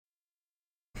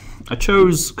I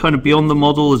chose kind of Beyond the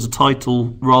Model as a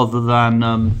title rather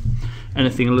than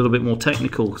anything a little bit more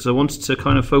technical, because I wanted to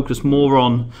kind of focus more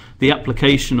on the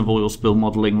application of oil spill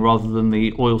modelling rather than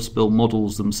the oil spill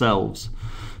models themselves.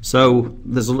 So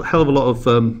there's a hell of a lot of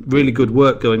really good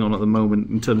work going on at the moment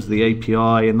in terms of the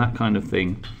API and that kind of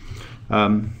thing,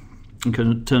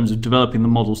 in terms of developing the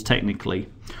models technically.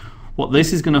 What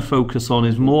this is going to focus on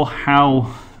is more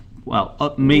how,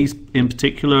 well, me in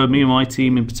particular, me and my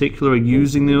team in particular, are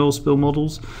using the oil spill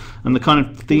models and the kind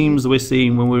of themes that we're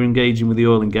seeing when we're engaging with the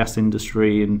oil and gas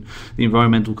industry and the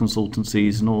environmental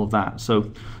consultancies and all of that.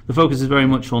 So the focus is very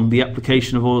much on the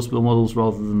application of oil spill models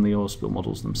rather than the oil spill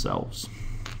models themselves.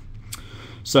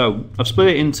 So I've split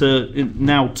it into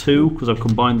now two, because I've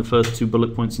combined the first two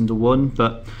bullet points into one,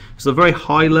 but it's a very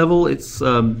high level. It's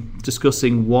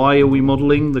discussing why are we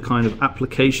modeling, the kind of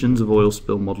applications of oil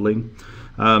spill modeling,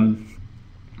 the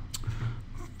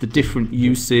different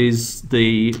uses,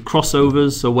 the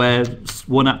crossovers, so where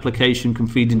one application can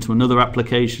feed into another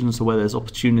application, so where there's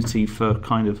opportunity for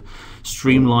kind of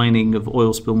streamlining of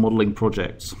oil spill modeling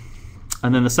projects.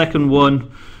 And then the second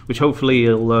one, which hopefully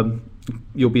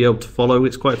you'll be able to follow,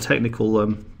 it's quite a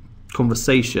technical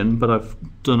conversation, but I've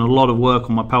done a lot of work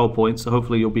on my PowerPoint, so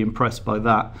hopefully you'll be impressed by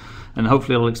that, and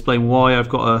hopefully I'll explain why I've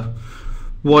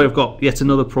got yet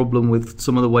another problem with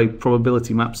some of the way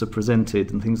probability maps are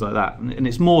presented and things like that. And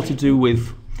it's more to do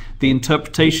with the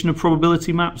interpretation of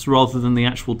probability maps rather than the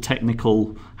actual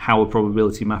technical how a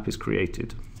probability map is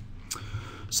created.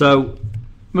 So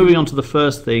moving on to the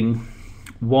first thing,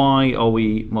 why are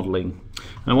we modeling?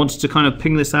 And I wanted to kind of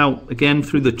ping this out again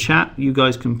through the chat. You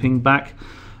guys can ping back.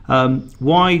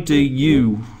 Why do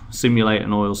you simulate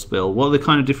an oil spill? What are the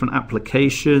kind of different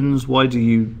applications? Why do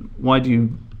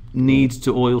you need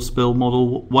to oil spill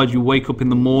model? Why do you wake up in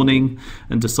the morning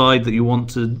and decide that you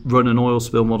want to run an oil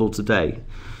spill model today?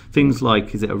 Things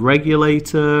like, is it a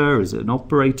regulator? Is it an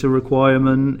operator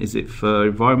requirement? Is it for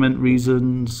environment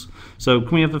reasons? So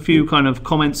can we have a few kind of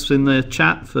comments in the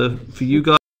chat for you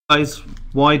guys?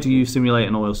 Why do you simulate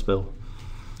an oil spill?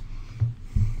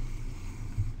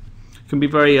 It can be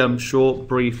very short,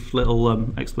 brief, little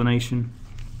explanation.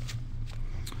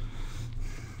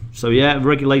 So yeah,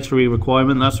 regulatory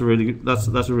requirement, that's a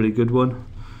really good one.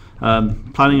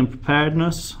 Planning and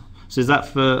preparedness. So is that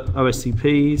for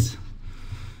OSCPs?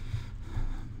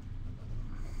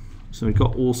 So we've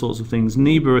got all sorts of things.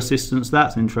 NEBA assistance,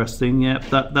 that's interesting. Yeah,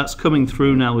 that's coming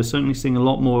through now. We're certainly seeing a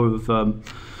lot more of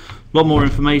a lot more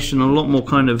information, a lot more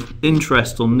kind of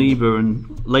interest on NEBA,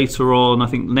 and later on, I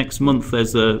think next month,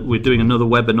 we're doing another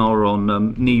webinar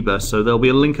on NEBA, so there'll be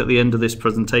a link at the end of this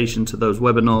presentation to those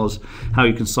webinars, how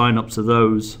you can sign up to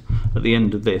those at the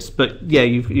end of this. But yeah,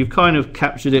 you've kind of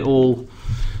captured it all.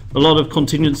 A lot of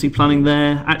contingency planning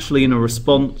there, actually in a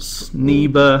response,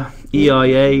 NEBA,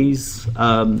 EIAs,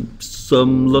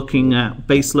 some looking at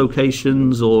base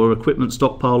locations or equipment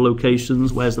stockpile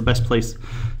locations, where's the best place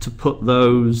to put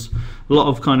those. A lot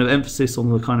of kind of emphasis on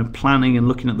the kind of planning and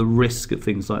looking at the risk of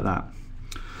things like that.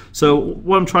 So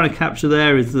what I'm trying to capture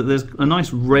there is that there's a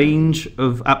nice range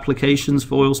of applications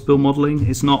for oil spill modeling.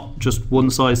 It's not just one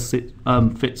size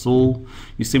fits all.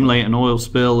 You simulate an oil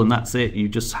spill and that's it. You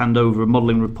just hand over a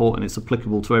modeling report and it's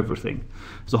applicable to everything.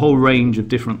 There's a whole range of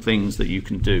different things that you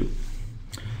can do.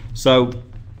 So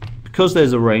because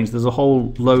there's a range, there's a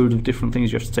whole load of different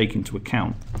things you have to take into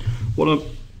account.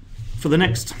 For the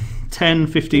next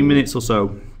 10-15 minutes or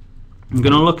so, I'm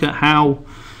going to look at how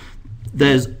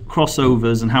there's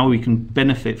crossovers and how we can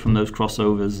benefit from those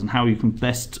crossovers and how you can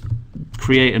best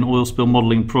create an oil spill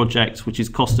modeling project which is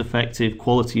cost effective,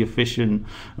 quality efficient,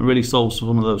 and really solves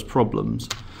some of those problems.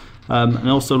 And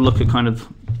also look at kind of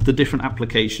the different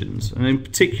applications. And in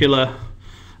particular,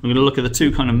 I'm going to look at the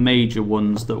two kind of major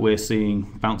ones that we're seeing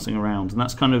bouncing around, and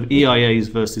that's kind of EIAs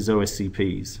versus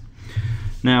OSCPs.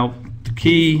 Now, the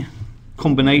key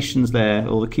combinations there,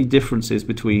 or the key differences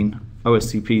between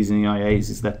OSCPs and EIAs,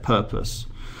 is their purpose.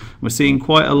 We're seeing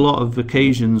quite a lot of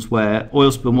occasions where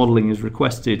oil spill modelling is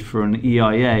requested for an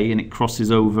EIA and it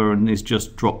crosses over and is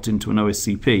just dropped into an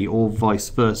OSCP, or vice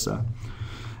versa.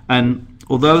 And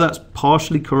although that's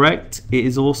partially correct, it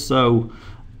is also,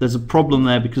 there's a problem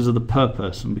there because of the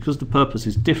purpose, and because the purpose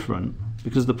is different,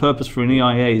 because the purpose for an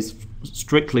EIA is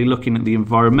strictly looking at the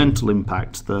environmental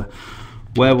impact,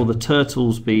 where will the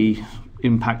turtles be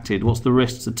impacted, what's the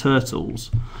risk to turtles.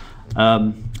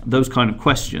 those kind of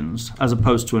questions, as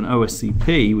opposed to an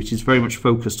OSCP, which is very much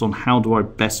focused on how do I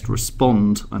best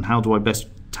respond and how do I best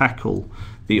tackle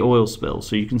the oil spill.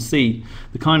 So you can see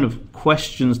the kind of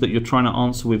questions that you're trying to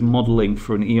answer with modelling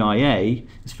for an EIA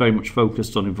is very much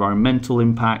focused on environmental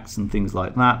impacts and things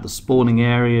like that, the spawning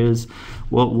areas,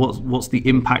 what's the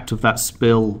impact of that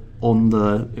spill on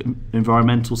the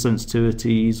environmental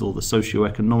sensitivities or the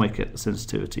socio-economic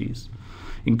sensitivities.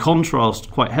 In contrast,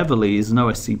 quite heavily, is an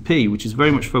OSCP, which is very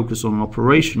much focused on an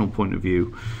operational point of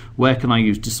view. Where can I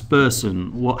use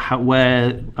dispersant?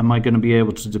 Where am I going to be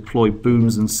able to deploy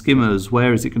booms and skimmers?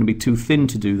 Where is it going to be too thin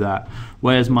to do that?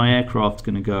 Where's my aircraft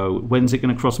going to go? When's it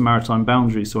going to cross maritime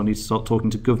boundaries? So I need to start talking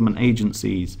to government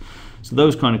agencies. So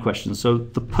those kind of questions. So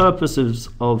the purposes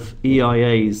of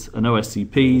EIAs and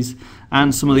OSCPs,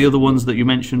 and some of the other ones that you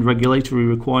mentioned, regulatory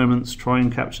requirements, try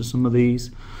and capture some of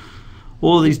these.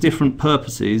 All of these different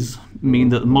purposes mean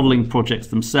that the modelling projects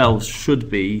themselves should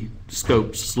be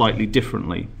scoped slightly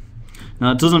differently.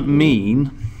 Now, it doesn't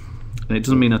mean, and it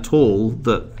doesn't mean at all,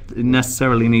 that it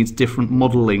necessarily needs different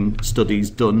modelling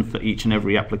studies done for each and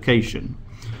every application.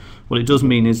 What it does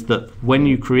mean is that when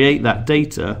you create that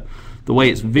data, the way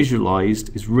it's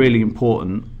visualised is really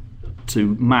important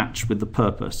to match with the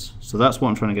purpose. So that's what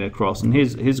I'm trying to get across. And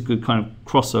here's a good kind of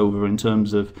crossover in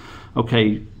terms of,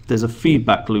 okay, there's a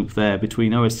feedback loop there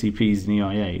between OSCPs and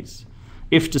EIAs.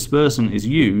 If dispersant is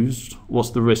used, what's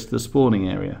the risk to the spawning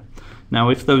area? Now,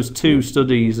 if those two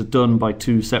studies are done by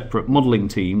two separate modelling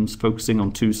teams focusing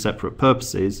on two separate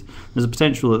purposes, there's a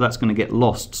potential that that's going to get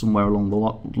lost somewhere along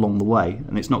the way,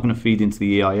 and it's not going to feed into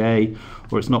the EIA,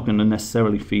 or it's not going to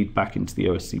necessarily feed back into the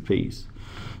OSCPs.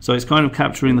 So it's kind of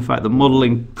capturing the fact that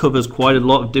modelling covers quite a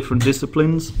lot of different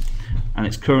disciplines, and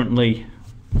it's currently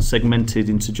segmented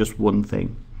into just one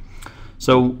thing.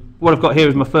 So what I've got here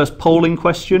is my first polling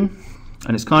question,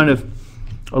 and it's kind of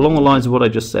along the lines of what I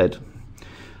just said.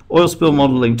 Oil spill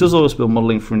modelling, does oil spill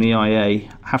modelling for an EIA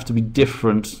have to be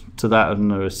different to that of an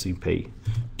OSCP?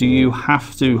 Do you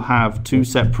have to have two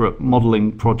separate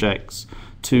modelling projects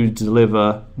to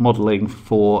deliver modelling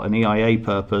for an EIA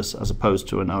purpose as opposed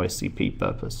to an OSCP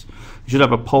purpose? You should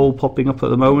have a poll popping up at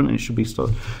the moment, and it should be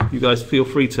started. You guys feel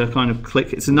free to kind of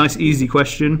click. It's a nice easy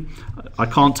question. I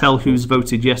can't tell who's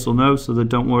voted yes or no, so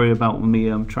don't worry about me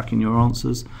tracking your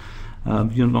answers.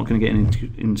 You're not going to get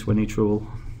into any trouble.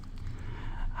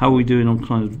 How are we doing on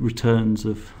kind of returns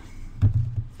of?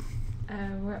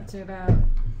 We're up to about,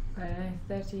 I don't know,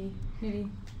 30 nearly.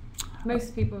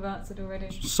 Most people have answered already.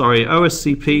 Sorry,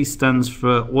 OSCP stands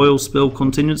for Oil Spill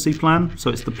Contingency Plan.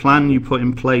 So it's the plan you put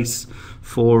in place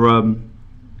for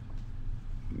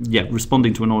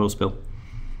responding to an oil spill.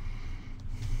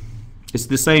 It's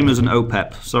the same as an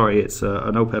OPEP. Sorry, it's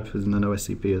an OPEP and an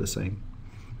OSCP are the same.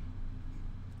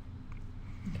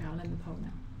 Okay, I'll end the poll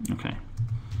now. Okay.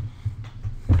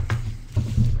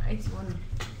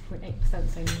 81.8%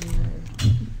 saying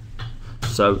no.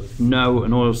 So no,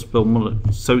 an oil spill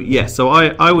modelling. So yes, so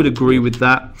I would agree with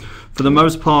that. For the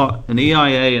most part, an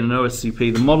EIA and an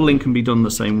OSCP, the modelling can be done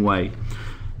the same way.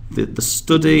 The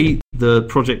study, the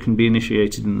project can be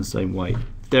initiated in the same way.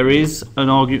 There is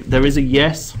a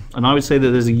yes, and I would say that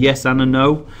there's a yes and a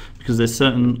no, because there's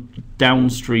certain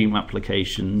downstream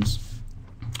applications.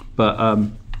 But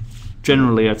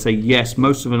generally, I'd say yes,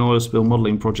 most of an oil spill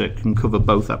modelling project can cover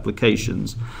both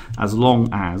applications, as long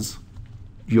as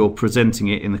you're presenting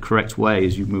it in the correct way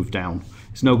as you move down.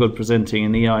 It's no good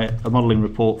presenting a modelling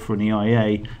report for an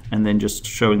EIA and then just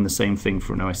showing the same thing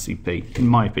for an OSCP, in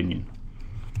my opinion.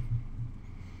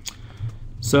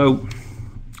 So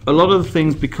a lot of the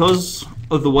things, because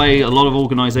of the way a lot of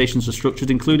organisations are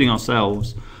structured, including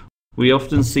ourselves, we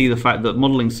often see the fact that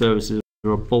modelling services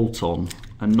are a bolt-on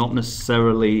and not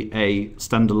necessarily a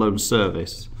standalone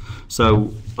service.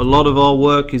 So a lot of our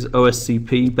work is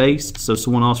OSCP based, so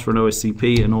someone asks for an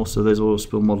OSCP and also there's oil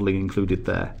spill modelling included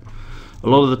there. A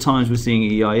lot of the times we're seeing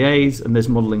EIAs and there's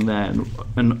modelling there,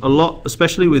 and a lot,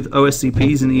 especially with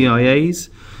OSCPs and EIAs,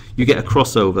 you get a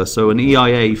crossover. So an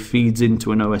EIA feeds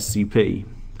into an OSCP,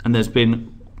 and there's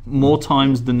been more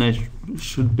times than there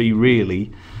should be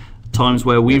really, times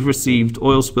where we've received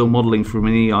oil spill modelling from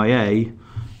an EIA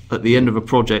at the end of a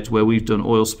project where we've done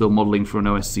oil spill modelling for an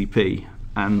OSCP.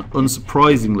 And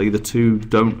unsurprisingly, the two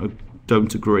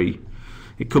don't agree.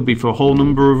 It could be for a whole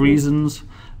number of reasons.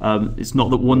 It's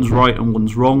not that one's right and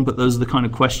one's wrong, but those are the kind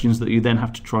of questions that you then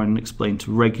have to try and explain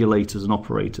to regulators and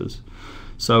operators.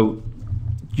 So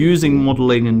using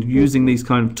modelling and using these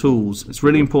kind of tools, it's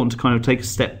really important to kind of take a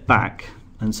step back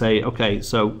and say, okay,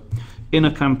 so in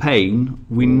a campaign,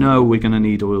 we know we're going to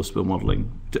need oil spill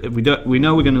modelling. We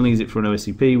know we're going to need it for an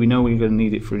OSCP. We know we're going to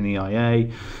need it for an EIA.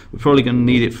 We're probably going to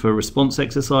need it for response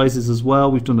exercises as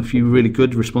well. We've done a few really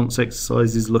good response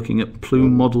exercises looking at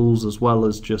plume models as well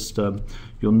as just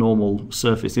your normal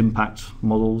surface impact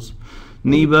models.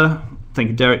 NEBA, thank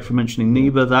you Derek for mentioning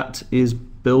NEBA, that is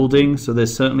building, so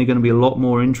there's certainly going to be a lot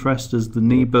more interest as the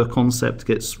NEBA concept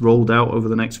gets rolled out over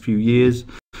the next few years.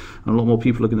 And a lot more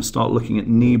people are going to start looking at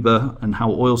NEBA and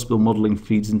how oil spill modelling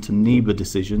feeds into NEBA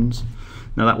decisions.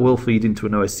 Now that will feed into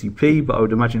an OSCP, but I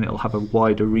would imagine it'll have a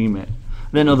wider remit.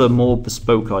 And then other more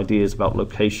bespoke ideas about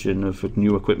location of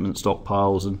new equipment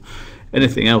stockpiles and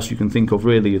anything else you can think of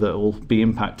really that will be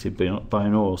impacted by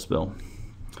an oil spill.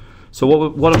 So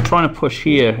what I'm trying to push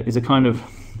here is a kind of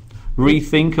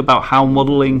rethink about how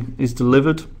modelling is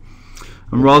delivered.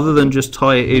 And rather than just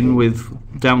tie it in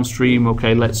with downstream,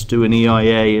 okay, let's do an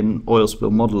EIA and oil spill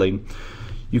modelling,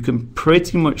 you can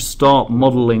pretty much start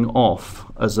modelling off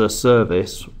as a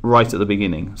service right at the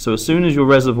beginning. So as soon as your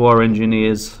reservoir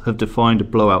engineers have defined a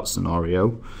blowout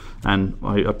scenario, and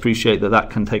I appreciate that that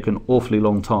can take an awfully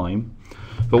long time,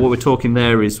 but what we're talking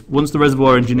there is once the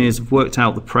reservoir engineers have worked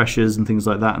out the pressures and things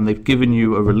like that, and they've given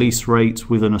you a release rate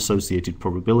with an associated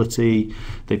probability,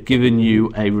 they've given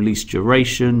you a release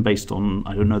duration based on,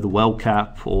 I don't know, the well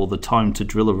cap or the time to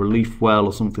drill a relief well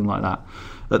or something like that.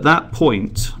 At that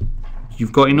point,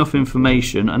 you've got enough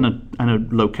information and a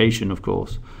location, of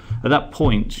course. At that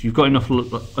point, you've got enough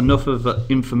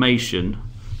of information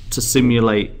to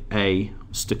simulate a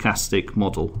stochastic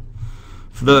model,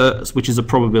 which is a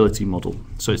probability model.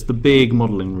 So it's the big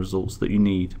modelling results that you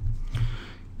need.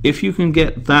 If you can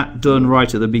get that done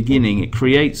right at the beginning, it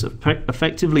creates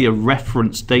effectively a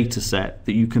reference data set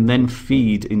that you can then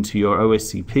feed into your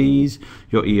OSCPs,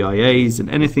 your EIAs, and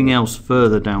anything else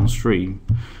further downstream,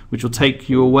 which will take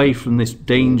you away from this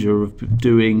danger of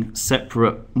doing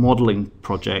separate modelling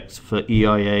projects for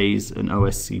EIAs and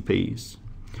OSCPs.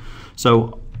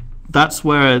 So that's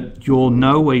where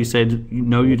where you said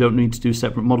you don't need to do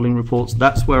separate modelling reports.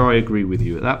 That's where I agree with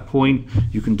you. At that point,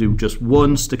 you can do just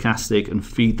one stochastic and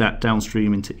feed that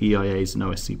downstream into EIAs and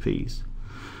OSCPs.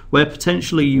 Where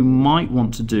potentially you might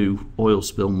want to do oil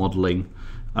spill modelling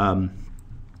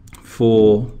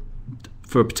for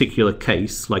a particular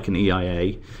case, like an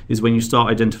EIA, is when you start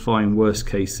identifying worst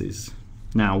cases.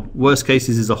 Now, worst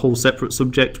cases is a whole separate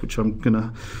subject, which I'm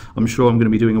sure I'm going to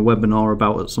be doing a webinar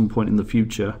about at some point in the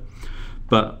future.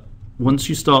 But once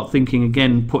you start thinking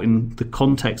again, putting the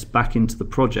context back into the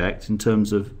project in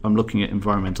terms of I'm looking at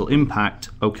environmental impact.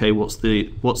 Okay, what's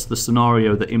the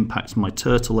scenario that impacts my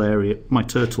turtle area? I'm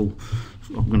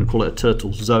going to call it a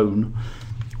turtle zone.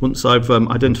 Once I've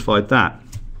identified that,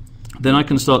 then I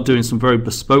can start doing some very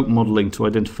bespoke modelling to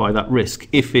identify that risk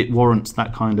if it warrants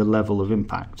that kind of level of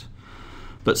impact.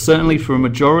 But certainly for a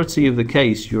majority of the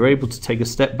case, you're able to take a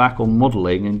step back on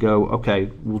modelling and go, okay,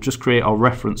 we'll just create our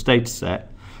reference data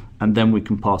set and then we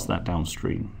can pass that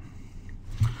downstream.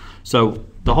 So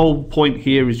the whole point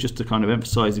here is just to kind of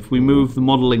emphasize, if we move the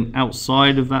modelling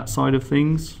outside of that side of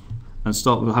things and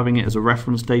start with having it as a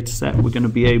reference data set, we're going to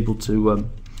be able to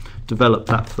develop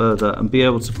that further and be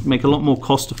able to make a lot more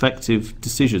cost-effective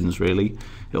decisions, really.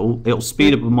 It'll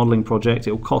speed up a modelling project,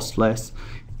 it'll cost less,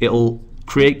 it'll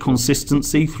create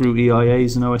consistency through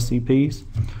EIAs and OSCPs.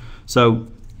 So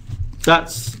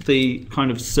that's the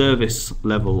kind of service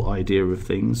level idea of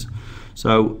things.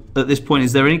 So at this point,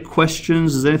 is there any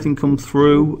questions? Has anything come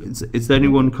through? Is there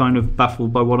anyone kind of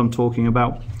baffled by what I'm talking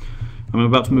about? I'm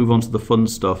about to move on to the fun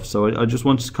stuff. So I just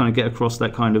wanted to kind of get across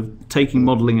that kind of taking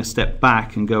modelling a step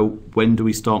back and go, when do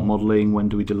we start modelling? When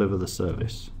do we deliver the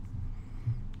service?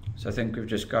 So I think we've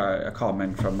just got a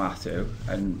comment from Matthew,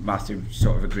 and Matthew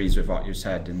sort of agrees with what you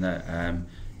said in that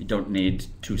you don't need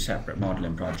two separate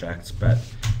modelling projects, but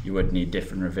you would need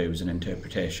different reviews and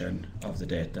interpretation of the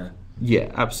data.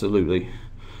 Yeah, absolutely.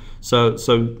 So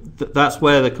that's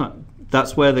where the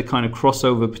kind of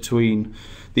crossover between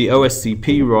the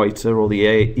OSCP writer or the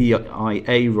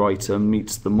EIA writer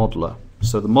meets the modeler.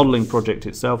 So the modelling project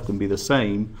itself can be the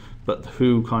same, but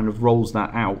who kind of rolls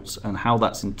that out and how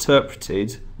that's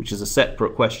interpreted, which is a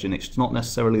separate question. It's not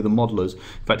necessarily the modelers.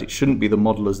 In fact, it shouldn't be the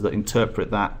modelers that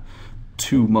interpret that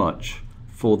too much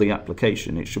for the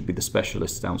application. It should be the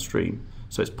specialists downstream.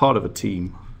 So it's part of a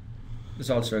team.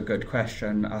 There's also a good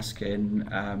question asking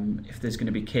if there's going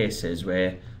to be cases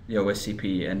where the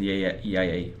OSCP and the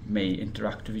EIA may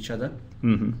interact with each other.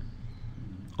 Mm-hmm.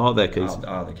 Are there cases?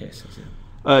 Are there cases, yeah.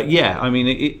 Yeah, I mean,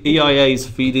 EIAs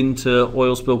feed into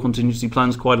oil spill contingency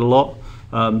plans quite a lot.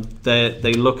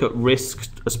 They look at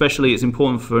risk, especially it's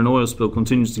important for an oil spill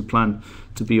contingency plan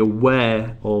to be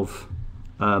aware of,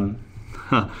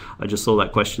 I just saw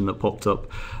that question that popped up.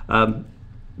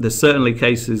 there's certainly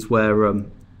cases where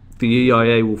the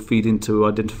EIA will feed into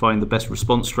identifying the best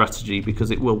response strategy,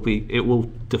 because it will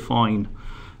define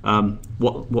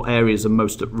what areas are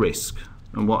most at risk.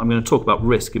 And I'm going to talk about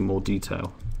risk in more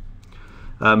detail.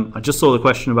 I just saw the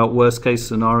question about worst case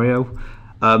scenario.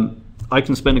 I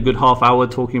can spend a good half hour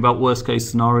talking about worst case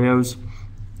scenarios.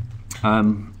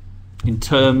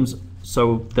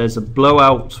 So there's a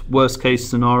blowout worst case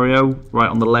scenario right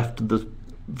on the left of the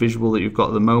visual that you've got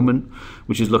at the moment,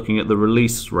 which is looking at the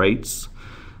release rates.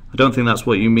 I don't think that's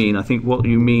what you mean. I think what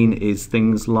you mean is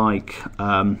things like,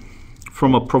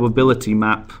 from a probability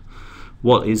map,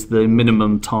 what is the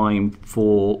minimum time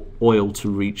for oil to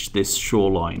reach this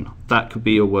shoreline? That could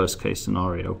be a worst case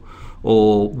scenario.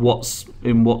 Or what's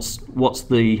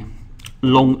the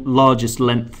largest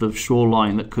length of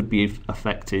shoreline that could be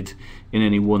affected in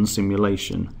any one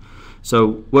simulation.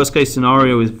 So worst case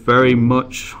scenario is very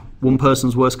much one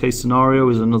person's worst case scenario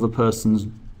is another person's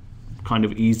kind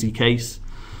of easy case.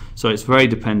 So it's very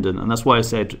dependent, and that's why I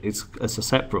said it's a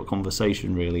separate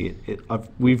conversation really.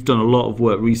 We've done a lot of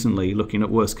work recently looking at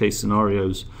worst case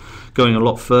scenarios, going a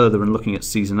lot further and looking at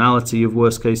seasonality of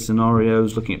worst case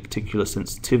scenarios, looking at particular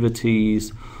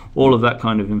sensitivities, all of that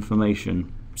kind of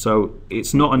information. So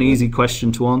it's not an easy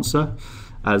question to answer,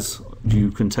 as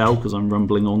you can tell because I'm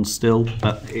rumbling on still,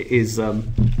 but it is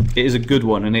a good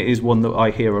one, and it is one that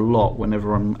I hear a lot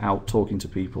whenever I'm out talking to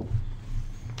people.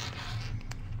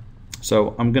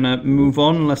 So I'm going to move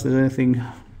on unless there's anything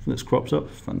that's cropped up.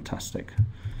 Fantastic.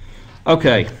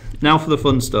 Okay, now for the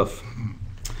fun stuff.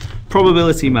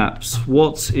 Probability maps.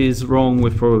 What is wrong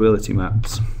with probability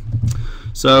maps?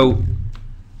 So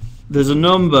there's a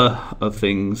number of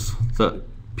things that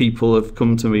people have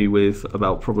come to me with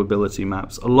about probability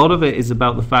maps. A lot of it is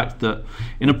about the fact that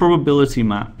in a probability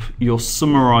map, you're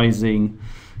summarizing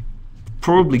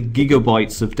probably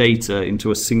gigabytes of data into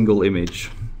a single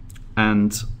image,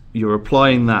 and you're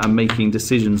applying that and making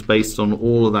decisions based on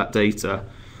all of that data.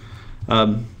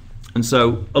 And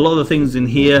so a lot of the things in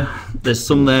here, there's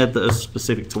some there that are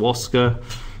specific to Oscar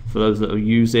for those that will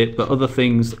use it, but other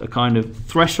things are kind of,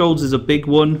 thresholds is a big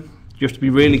one. You have to be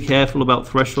really careful about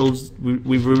thresholds.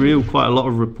 We've reviewed quite a lot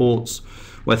of reports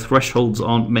where thresholds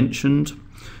aren't mentioned,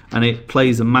 and it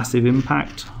plays a massive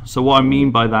impact. So what I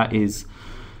mean by that is,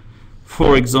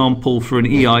 for example, for an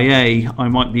EIA, I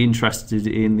might be interested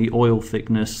in the oil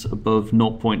thickness above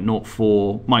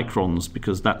 0.04 microns,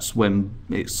 because that's when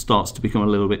it starts to become a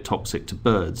little bit toxic to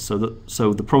birds. So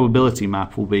the probability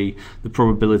map will be the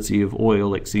probability of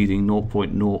oil exceeding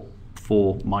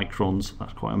 0.04 microns.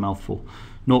 That's quite a mouthful.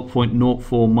 0.04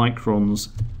 microns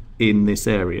in this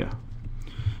area.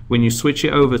 When you switch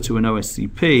it over to an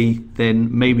OSCP,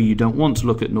 then maybe you don't want to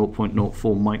look at 0.04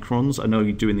 microns. I know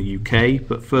you do in the UK,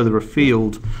 but further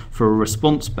afield for a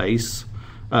response base,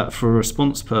 for a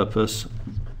response purpose,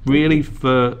 really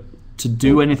to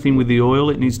do anything with the oil,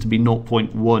 it needs to be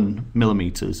 0.1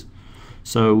 millimeters.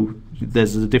 So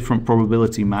there's a different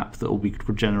probability map that will be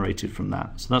generated from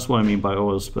that. So that's what I mean by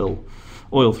oil spill,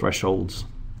 oil thresholds.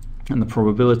 And the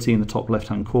probability in the top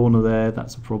left-hand corner there,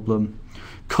 that's a problem.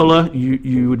 Colour,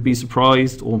 you would be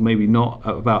surprised, or maybe not,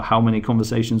 about how many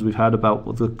conversations we've had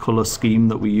about the colour scheme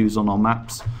that we use on our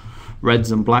maps.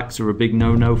 Reds and blacks are a big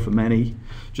no-no for many,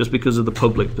 just because of the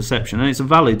public perception, and it's a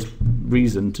valid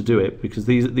reason to do it, because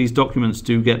these documents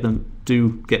do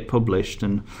get published,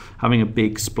 and having a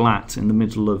big splat in the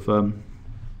middle of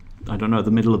I don't know,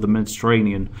 the middle of the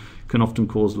Mediterranean can often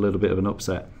cause a little bit of an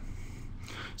upset.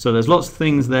 So there's lots of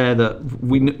things there that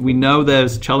we know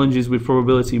there's challenges with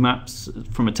probability maps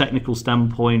from a technical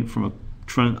standpoint, from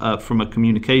a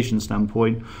communication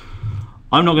standpoint.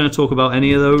 I'm not going to talk about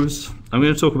any of those. I'm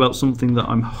going to talk about something that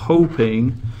I'm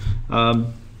hoping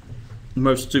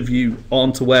most of you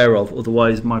aren't aware of,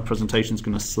 otherwise my presentation is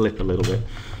going to slip a little bit.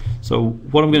 So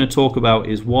what I'm going to talk about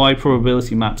is why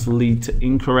probability maps lead to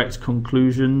incorrect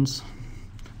conclusions.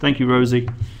 Thank you, Rosie.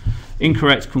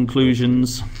 Incorrect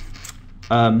conclusions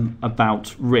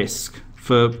about risk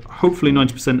for hopefully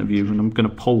 90% of you, and I'm going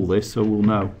to poll this so we'll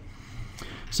know.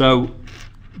 So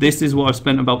this is what I've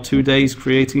spent about 2 days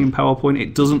creating in PowerPoint.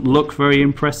 It doesn't look very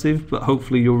impressive, but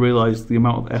hopefully you'll realize the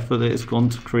amount of effort that has gone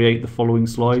to create the following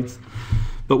slides.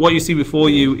 But what you see before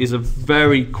you is a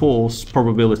very coarse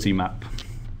probability map.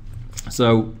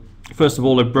 So first of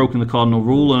all, I've broken the cardinal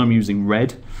rule and I'm using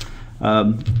red.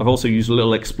 I've also used a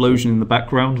little explosion in the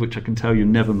background, which I can tell you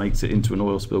never makes it into an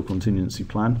oil spill contingency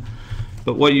plan.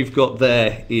 But what you've got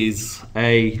there is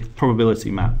a probability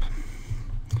map.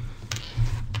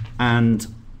 And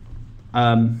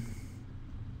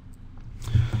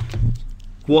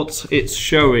what it's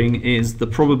showing is the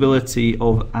probability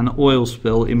of an oil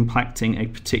spill impacting a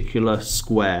particular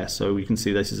square. So we can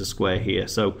see this is a square here.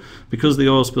 So because the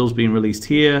oil spill is being released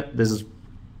here, there's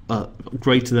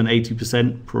greater than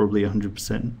 80%, probably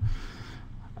 100%.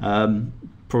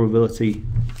 Probability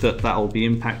that will be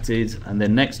impacted, and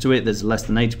then next to it there's less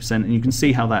than 80%, and you can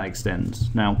see how that extends.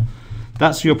 Now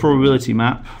that's your probability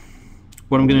map.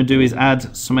 What I'm going to do is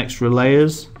add some extra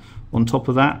layers on top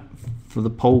of that for the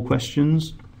poll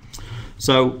questions.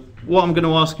 So what I'm going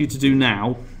to ask you to do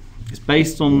now is,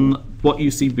 based on what you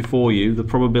see before you, the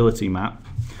probability map,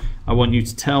 I want you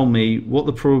to tell me what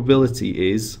the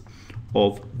probability is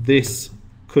of this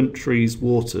country's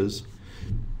waters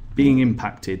being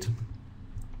impacted.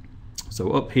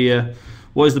 So up here,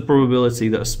 what is the probability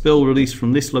that a spill released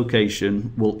from this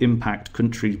location will impact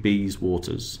country B's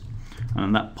waters?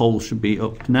 And that poll should be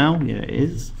up now. Yeah, it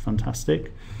is.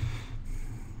 Fantastic.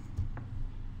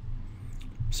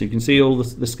 So you can see all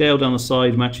the scale down the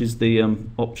side matches the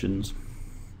options.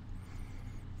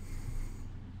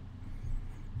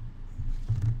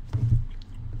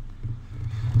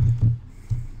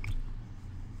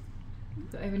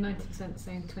 Over 90%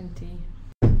 saying 20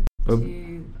 Oh.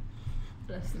 to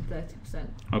less than 30%.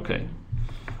 Okay.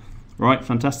 Right,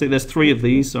 fantastic. There's 3 of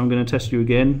these, so I'm going to test you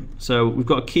again. So we've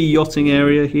got a key yachting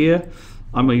area here.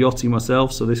 I'm a yachty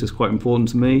myself, so this is quite important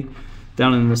to me.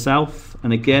 Down in the south,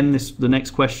 and again, the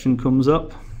next question comes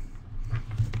up.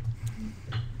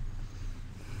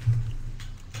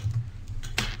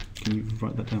 Can you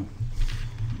write that down?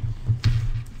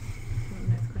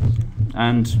 Next question.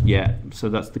 And yeah, so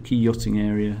that's the key yachting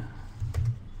area.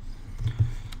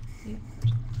 Yeah.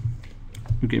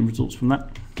 We're getting results from that.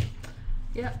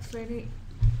 Yeah, slowly.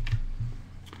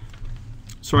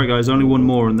 Sorry guys, only one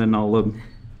more and then I'll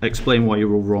explain why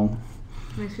you're all wrong.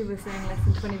 Most people are saying less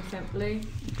than 20% blue.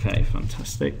 Okay,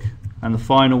 fantastic. And the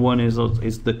final one is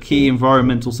the key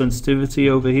environmental sensitivity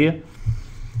over here.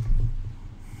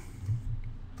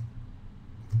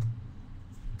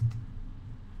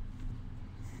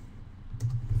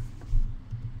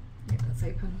 Yeah, that's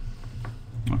open.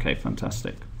 Okay,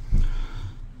 fantastic.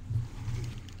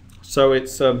 So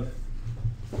it's a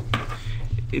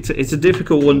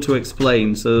difficult one to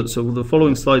explain. So the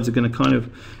following slides are going to kind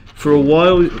of, for a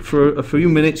while, for a few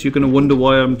minutes, you're going to wonder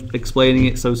why I'm explaining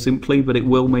it so simply, but it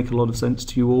will make a lot of sense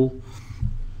to you all.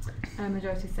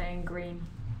 Majority saying green,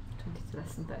 20 to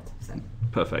less than 30%.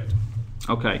 Perfect.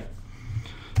 Okay.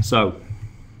 So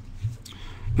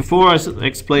before I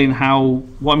explain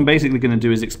what I'm basically going to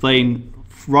do is explain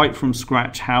right from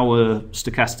scratch how a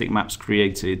stochastic map's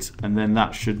created, and then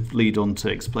that should lead on to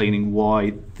explaining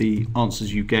why the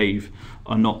answers you gave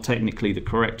are not technically the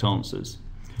correct answers.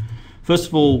 First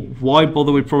of all, why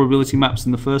bother with probability maps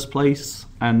in the first place?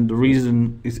 And the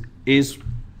reason is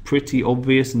pretty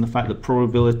obvious in the fact that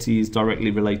probability is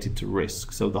directly related to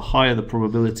risk. So the higher the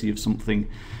probability of something,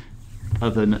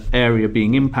 of an area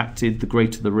being impacted, the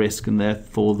greater the risk, and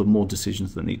therefore the more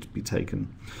decisions that need to be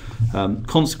taken.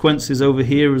 Consequences over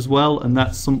here as well, and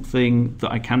that's something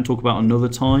that I can talk about another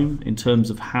time in terms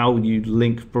of how you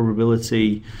link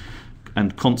probability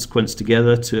and consequence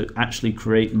together to actually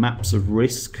create maps of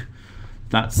risk.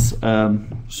 That's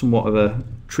somewhat of a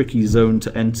tricky zone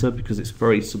to enter because it's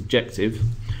very subjective.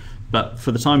 But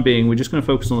for the time being, we're just going to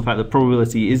focus on the fact that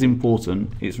probability is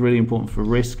important. It's really important for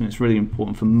risk, and it's really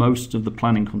important for most of the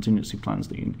planning contingency plans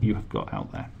that you have got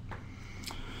out there.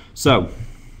 So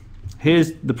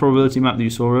here's the probability map that you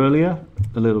saw earlier,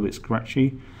 a little bit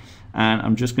scratchy. And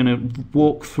I'm just going to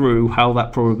walk through how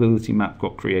that probability map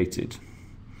got created.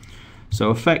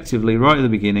 So effectively, right at the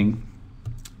beginning,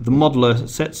 the modeler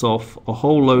sets off a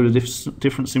whole load of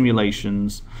different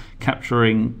simulations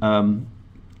capturing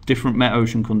different met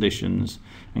ocean conditions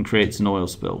and creates an oil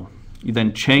spill. You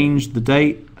then change the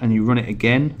date and you run it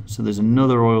again, so there's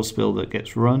another oil spill that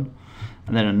gets run,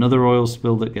 and then another oil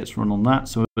spill that gets run on that.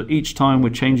 So each time we're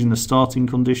changing the starting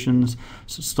conditions,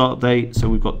 so start date, so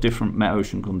we've got different met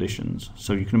ocean conditions.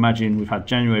 So you can imagine we've had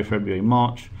January, February,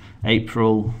 March,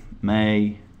 April,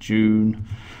 May, June,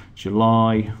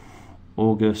 July,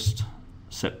 August,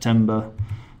 September,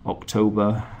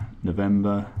 October,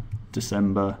 November,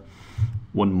 December,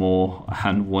 one more,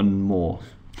 and one more.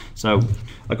 So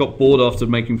I got bored after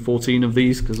making 14 of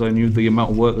these because I knew the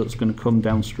amount of work that's going to come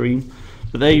downstream.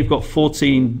 But there you've got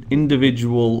 14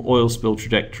 individual oil spill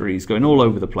trajectories going all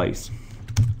over the place.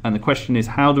 And the question is,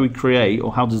 how do we create,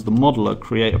 or how does the modeler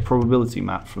create a probability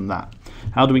map from that?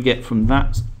 How do we get from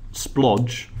that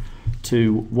splodge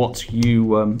to what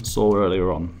you saw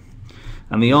earlier on?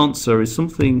 And the answer is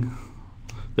something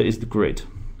that is the grid.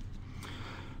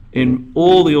 In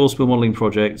all the oil spill modelling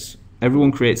projects,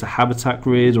 everyone creates a habitat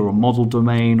grid or a model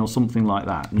domain or something like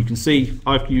that. And you can see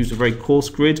I've used a very coarse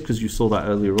grid because you saw that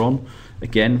earlier on.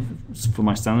 Again, for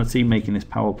my sanity, making this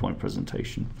PowerPoint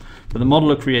presentation. But the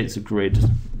modeler creates a grid.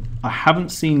 I haven't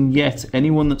seen yet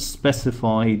anyone that's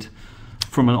specified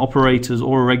from an operator's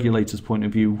or a regulator's point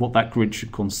of view what that grid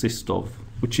should consist of,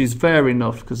 which is fair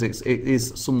enough because it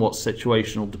is somewhat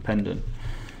situational dependent.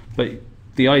 But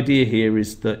the idea here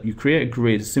is that you create a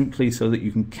grid simply so that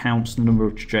you can count the number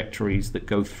of trajectories that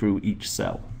go through each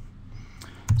cell.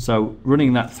 So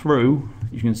running that through,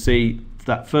 you can see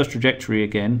that first trajectory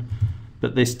again,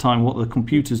 but this time what the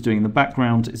computer's doing in the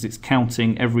background is it's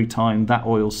counting every time that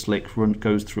oil slick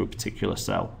goes through a particular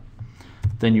cell.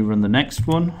 Then you run the next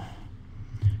one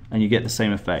and you get the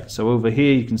same effect. So over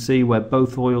here you can see where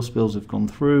both oil spills have gone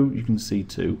through, you can see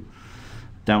 2.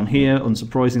 Down here,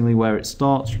 unsurprisingly, where it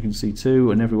starts, you can see 2,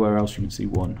 and everywhere else you can see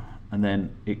 1. And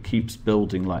then it keeps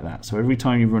building like that. So every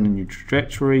time you run a new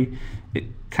trajectory, it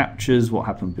captures what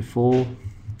happened before. And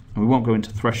we won't go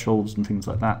into thresholds and things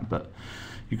like that, but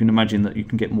you can imagine that you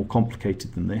can get more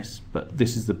complicated than this. But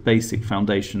this is the basic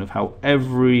foundation of how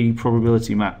every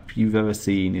probability map you've ever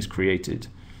seen is created.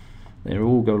 They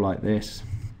all go like this.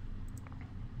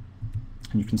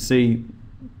 And you can see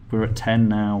we're at 10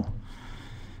 now.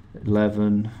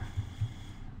 11,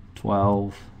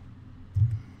 12,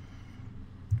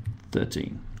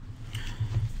 13,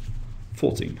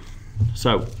 14.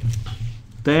 So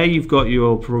there you've got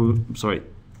your probability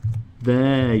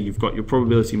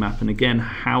map, and again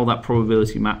how that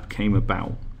probability map came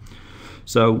about.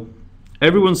 So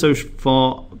everyone so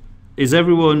far is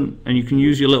everyone, and you can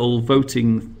use your little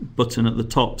voting button at the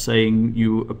top saying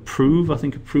you approve. I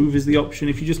think approve is the option.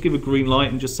 If you just give a green light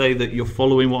and just say that you're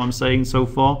following what I'm saying so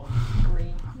far.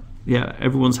 Green. Yeah,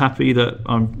 everyone's happy that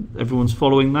everyone's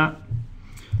following that.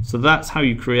 So that's how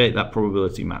you create that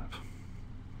probability map.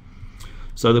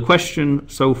 So the question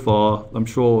so far, I'm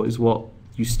sure, is what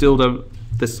you still don't,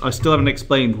 I still haven't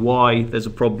explained why there's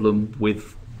a problem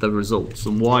with the results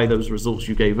and why those results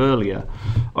you gave earlier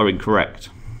are incorrect.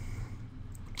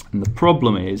 And the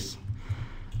problem is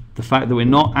the fact that we're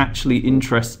not actually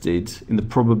interested in the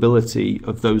probability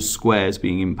of those squares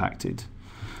being impacted.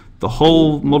 The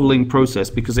whole modeling process,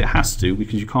 because it has to,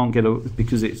 because you can't get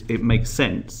because it makes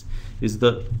sense, is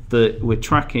that we're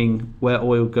tracking where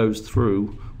oil goes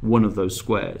through one of those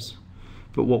squares.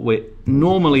 But what we're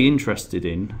normally interested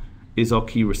in is our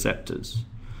key receptors.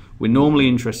 We're normally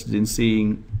interested in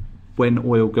seeing when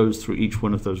oil goes through each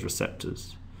one of those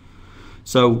receptors.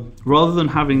 So rather than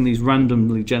having these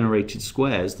randomly generated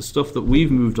squares, the stuff that we've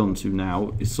moved on to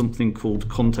now is something called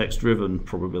context-driven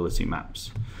probability maps.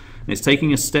 And it's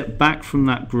taking a step back from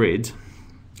that grid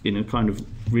in a kind of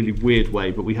really weird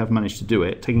way, but we have managed to do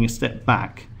it, taking a step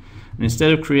back. And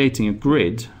instead of creating a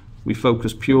grid, we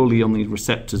focus purely on these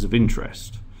receptors of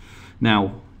interest.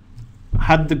 Now,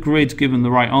 had the grid given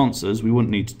the right answers, we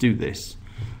wouldn't need to do this.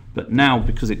 But now,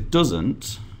 because it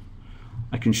doesn't,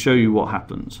 I can show you what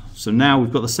happens. So now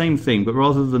we've got the same thing, but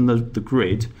rather than the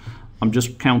grid, I'm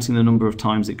just counting the number of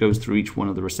times it goes through each one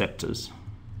of the receptors.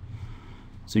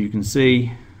 So you can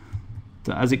see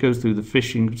that as it goes through the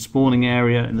fishing spawning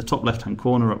area in the top left-hand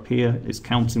corner up here, it's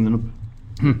counting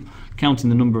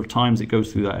the number of times it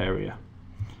goes through that area.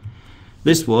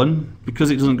 This one, because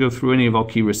it doesn't go through any of our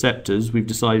key receptors, we've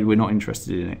decided we're not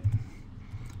interested in it.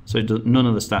 So none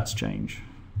of the stats change.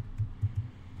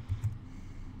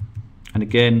 And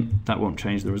again, that won't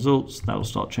change the results. That will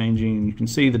start changing. And you can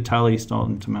see the tally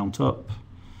starting to mount up.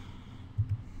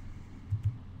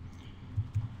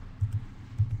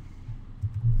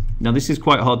 Now this is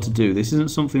quite hard to do. This isn't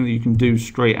something that you can do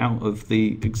straight out of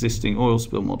the existing oil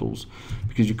spill models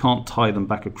because you can't tie them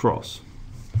back across.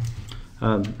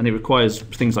 And it requires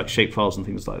things like shapefiles and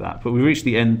things like that. But we reached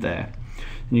the end there.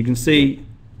 And you can see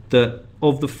that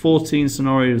of the 14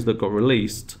 scenarios that got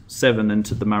released, 7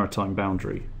 entered the maritime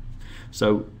boundary.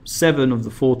 So 7 of the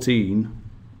 14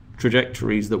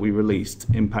 trajectories that we released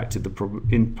impacted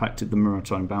the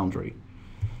maritime boundary.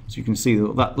 So you can see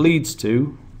what that leads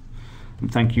to, and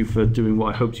thank you for doing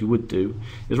what I hoped you would do,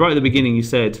 is right at the beginning you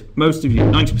said, most of you,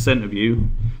 90% of you,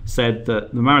 said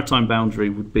that the maritime boundary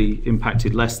would be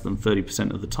impacted less than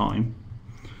 30% of the time.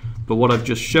 But what I've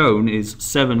just shown is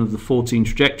 7 of the 14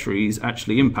 trajectories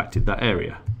actually impacted that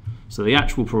area. So the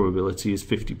actual probability is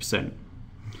 50%.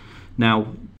 Now,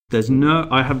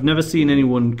 I have never seen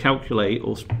anyone calculate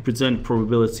or present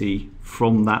probability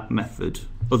from that method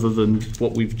other than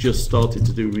what we've just started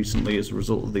to do recently as a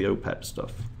result of the OPEP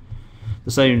stuff.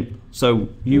 So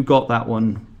you got that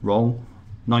one wrong.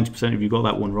 90% of you got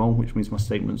that one wrong, which means my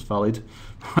statement's valid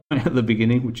right at the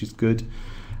beginning, which is good.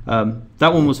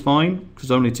 That one was fine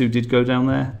because only 2 did go down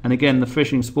there. And again, the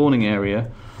fishing spawning area,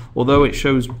 although it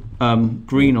shows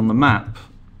green on the map,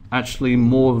 actually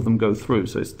more of them go through,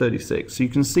 so it's 36. So you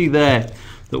can see there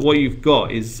that what you've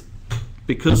got is,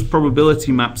 because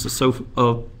probability maps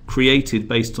are created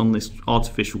based on this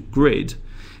artificial grid,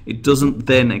 it doesn't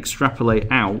then extrapolate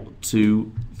out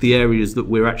to the areas that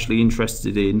we're actually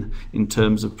interested in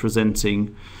terms of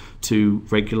presenting to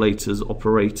regulators,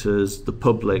 operators, the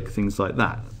public, things like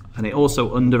that. And it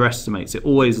also underestimates, it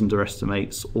always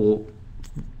underestimates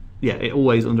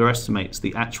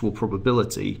the actual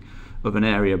probability of an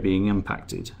area being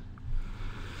impacted,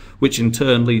 which in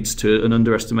turn leads to an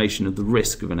underestimation of the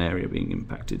risk of an area being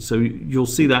impacted. So you'll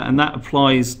see that, and that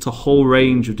applies to a whole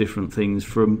range of different things,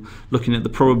 from looking at the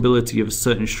probability of a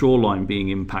certain shoreline being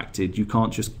impacted. You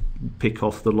can't just pick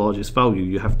off the largest value.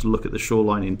 You have to look at the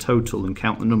shoreline in total and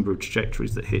count the number of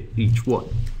trajectories that hit each one.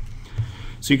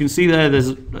 So you can see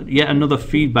there's yet another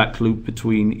feedback loop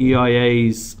between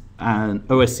EIAs and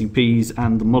OSCPs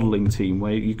and the modelling team,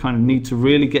 where you kind of need to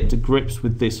really get to grips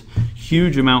with this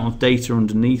huge amount of data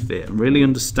underneath it and really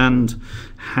understand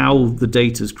how the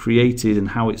data is created and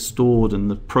how it's stored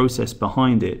and the process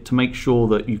behind it, to make sure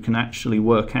that you can actually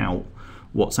work out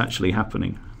what's actually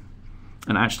happening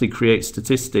and actually create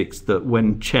statistics that,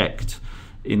 when checked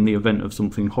in the event of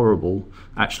something horrible,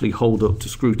 actually hold up to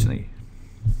scrutiny.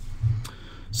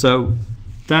 So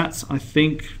that, I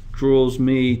think, draws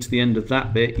me to the end of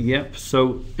that bit. Yep.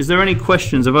 So is there any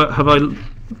questions? Have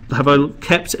I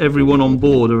kept everyone on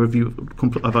board, or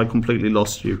have I completely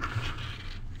lost you?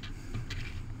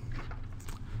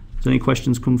 Has any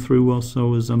questions come through whilst I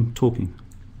was talking?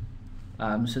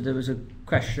 So there was a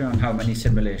question on how many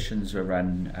simulations were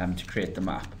run to create the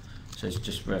map. So it's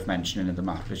just worth mentioning that the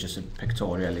map is just a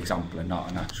pictorial example and not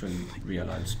an actual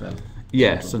realised spill.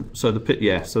 Yeah, so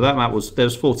that map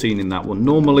there's 14 in that one.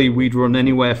 Normally we'd run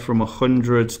anywhere from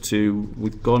 100 to,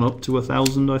 we've gone up to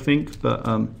 1,000, I think,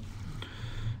 but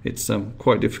it's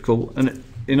quite difficult. And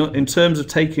in terms of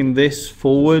taking this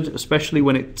forward, especially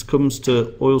when it comes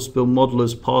to oil spill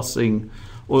modelers passing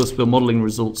oil spill modelling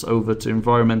results over to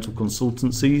environmental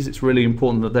consultancies, it's really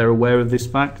important that they're aware of this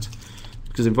fact,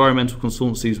 because environmental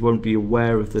consultancies won't be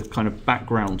aware of the kind of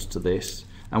background to this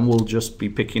and will just be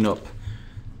picking up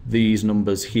these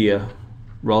numbers here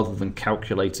rather than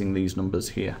calculating these numbers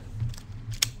here.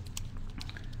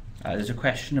 There's a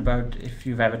question about if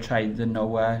you've ever tried the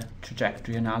NOAA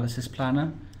Trajectory Analysis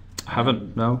Planner. I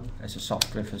haven't, no. It's a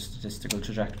software for statistical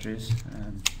trajectories.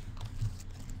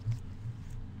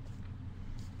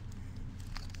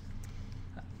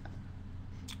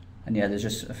 And yeah, there's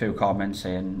just a few comments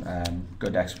saying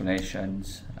good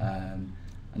explanations, and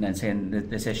then saying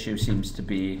that this issue seems to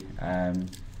be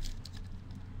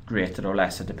greater or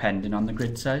lesser depending on the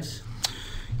grid size.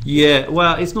 Yeah,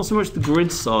 well, it's not so much the grid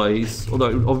size, although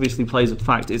it obviously plays a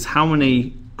fact, it's how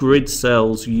many grid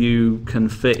cells you can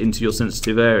fit into your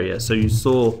sensitive area. So you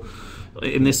saw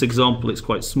in this example it's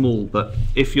quite small, but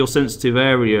if your sensitive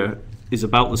area is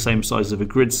about the same size of a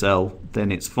grid cell, then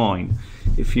it's fine.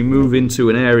 If you move into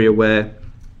an area where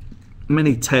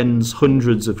many tens,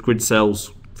 hundreds of grid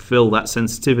cells fill that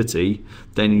sensitivity,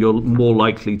 then you're more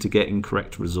likely to get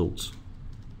incorrect results.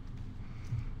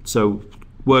 So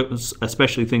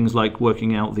especially things like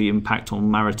working out the impact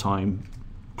on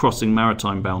crossing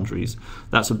maritime boundaries,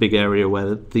 that's a big area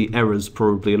where the error's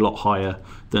probably a lot higher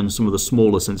than some of the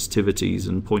smaller sensitivities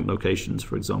and point locations,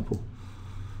 for example.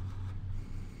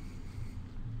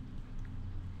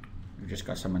 We've just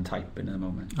got someone typing at the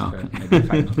moment. Okay. For maybe a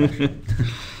final question.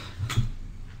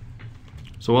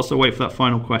 So whilst I wait for that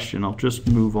final question, I'll just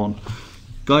move on.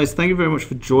 Guys, thank you very much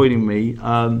for joining me.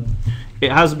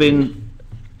 It has been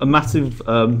a massive,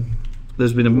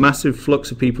 there's been a massive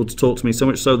flux of people to talk to me, so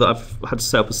much so that I've had to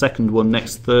set up a second one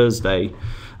next Thursday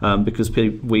because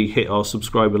we hit our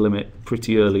subscriber limit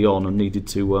pretty early on and needed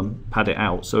to pad it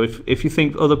out. So if you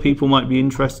think other people might be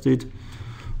interested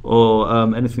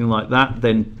or anything like that,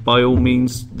 then by all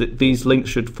means these links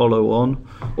should follow on.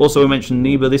 Also, I mentioned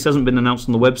NEBA. This hasn't been announced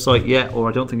on the website yet, or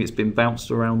I don't think it's been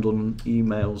bounced around on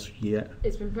emails yet.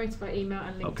 It's been promoted by email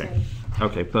and LinkedIn.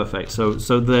 Okay, perfect. So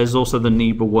there's also the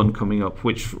NEBA one coming up,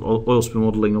 which oil spill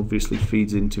modelling obviously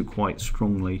feeds into quite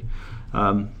strongly.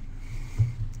 What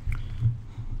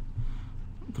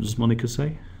does Monica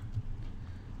say?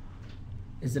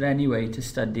 Is there any way to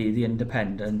study the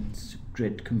independent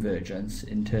grid convergence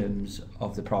in terms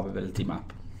of the probability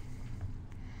map?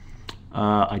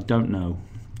 I don't know.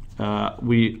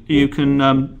 You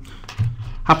can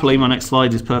happily, my next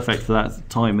slide is perfect for that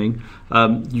timing.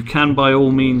 You can by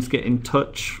all means get in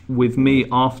touch with me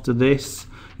after this.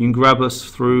 You can grab us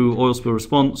through Oil Spill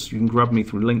Response, you can grab me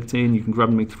through LinkedIn, you can grab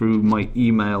me through my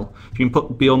email. If you can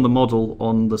put Beyond the Model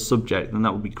on the subject, then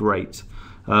that would be great.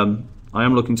 I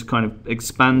am looking to kind of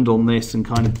expand on this and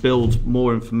kind of build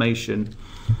more information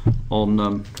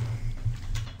on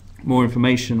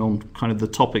kind of the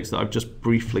topics that I've just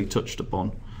briefly touched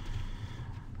upon.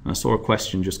 I saw a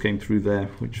question just came through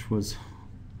there, which was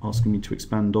asking me to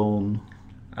expand on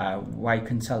why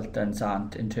consultants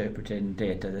aren't interpreting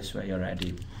data this way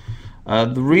already.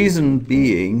 The reason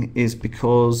being is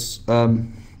because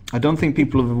I don't think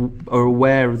people are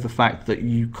aware of the fact that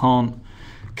you can't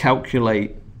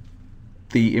calculate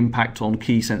the impact on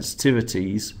key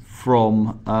sensitivities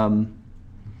from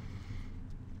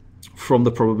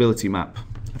the probability map.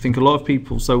 I think a lot of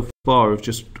people so far have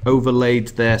just overlaid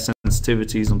their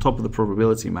sensitivities on top of the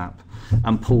probability map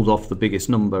and pulled off the biggest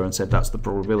number and said that's the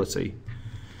probability.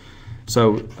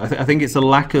 So I think it's a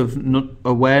lack of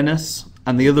awareness,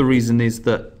 and the other reason is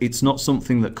that it's not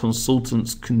something that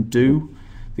consultants can do.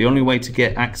 The only way to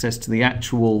get access to the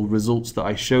actual results that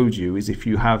I showed you is if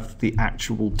you have the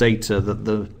actual data that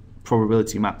the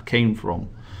probability map came from.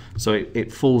 So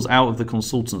it falls out of the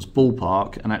consultant's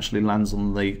ballpark and actually lands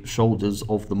on the shoulders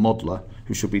of the modeler,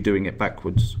 who should be doing it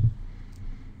backwards.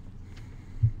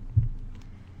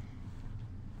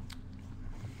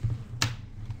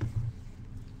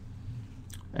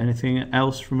 Anything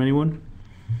else from anyone?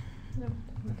 No,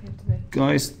 okay today.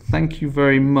 Guys, thank you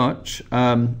very much.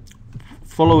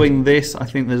 Following this, I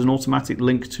think there's an automatic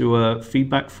link to a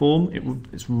feedback form.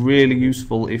 It's really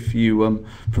useful if you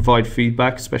provide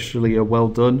feedback, especially a well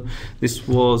done. This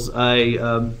was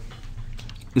a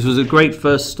great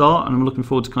first start, and I'm looking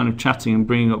forward to kind of chatting and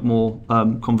bringing up more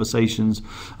conversations,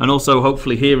 and also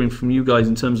hopefully hearing from you guys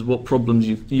in terms of what problems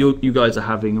you guys are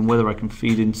having and whether I can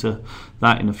feed into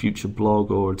that in a future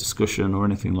blog or a discussion or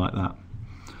anything like that.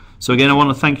 So again, I want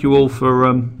to thank you all for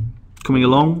coming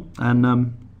along,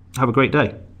 and have a great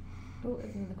day. Oh,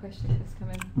 there's another question that's come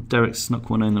in. Derek snuck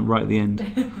one in right at the end.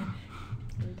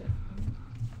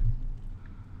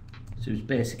 So it's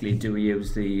basically, do we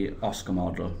use the Oscar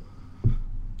model?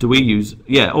 Do we use,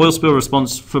 oil spill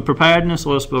response for preparedness?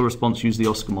 Oil spill response use the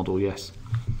Oscar model, yes.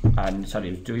 And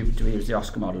sorry, do we use the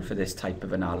Oscar model for this type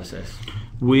of analysis?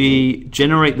 We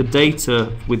generate the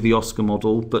data with the Oscar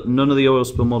model, but none of the oil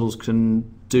spill models can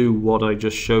do what I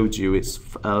just showed you. It's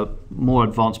a more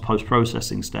advanced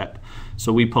post-processing step.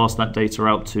 So we pass that data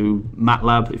out to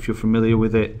MATLAB, if you're familiar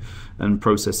with it, and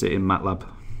process it in MATLAB.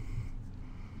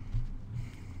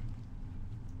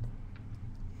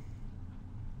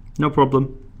 No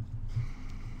problem.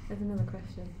 There's another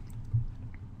question.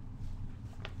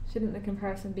 Shouldn't the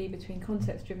comparison be between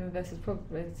context-driven versus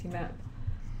probability map,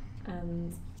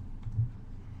 and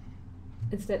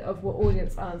instead of what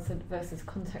audience answered versus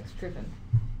context-driven?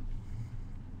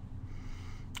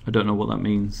 I don't know what that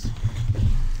means.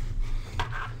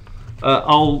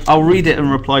 I'll read it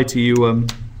and reply to you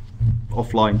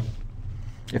offline,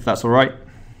 if that's all right.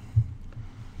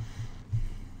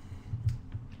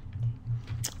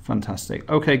 Fantastic.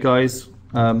 Okay, guys,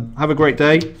 have a great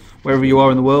day wherever you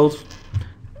are in the world,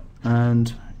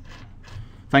 and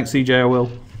thanks, CJ. I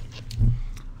will.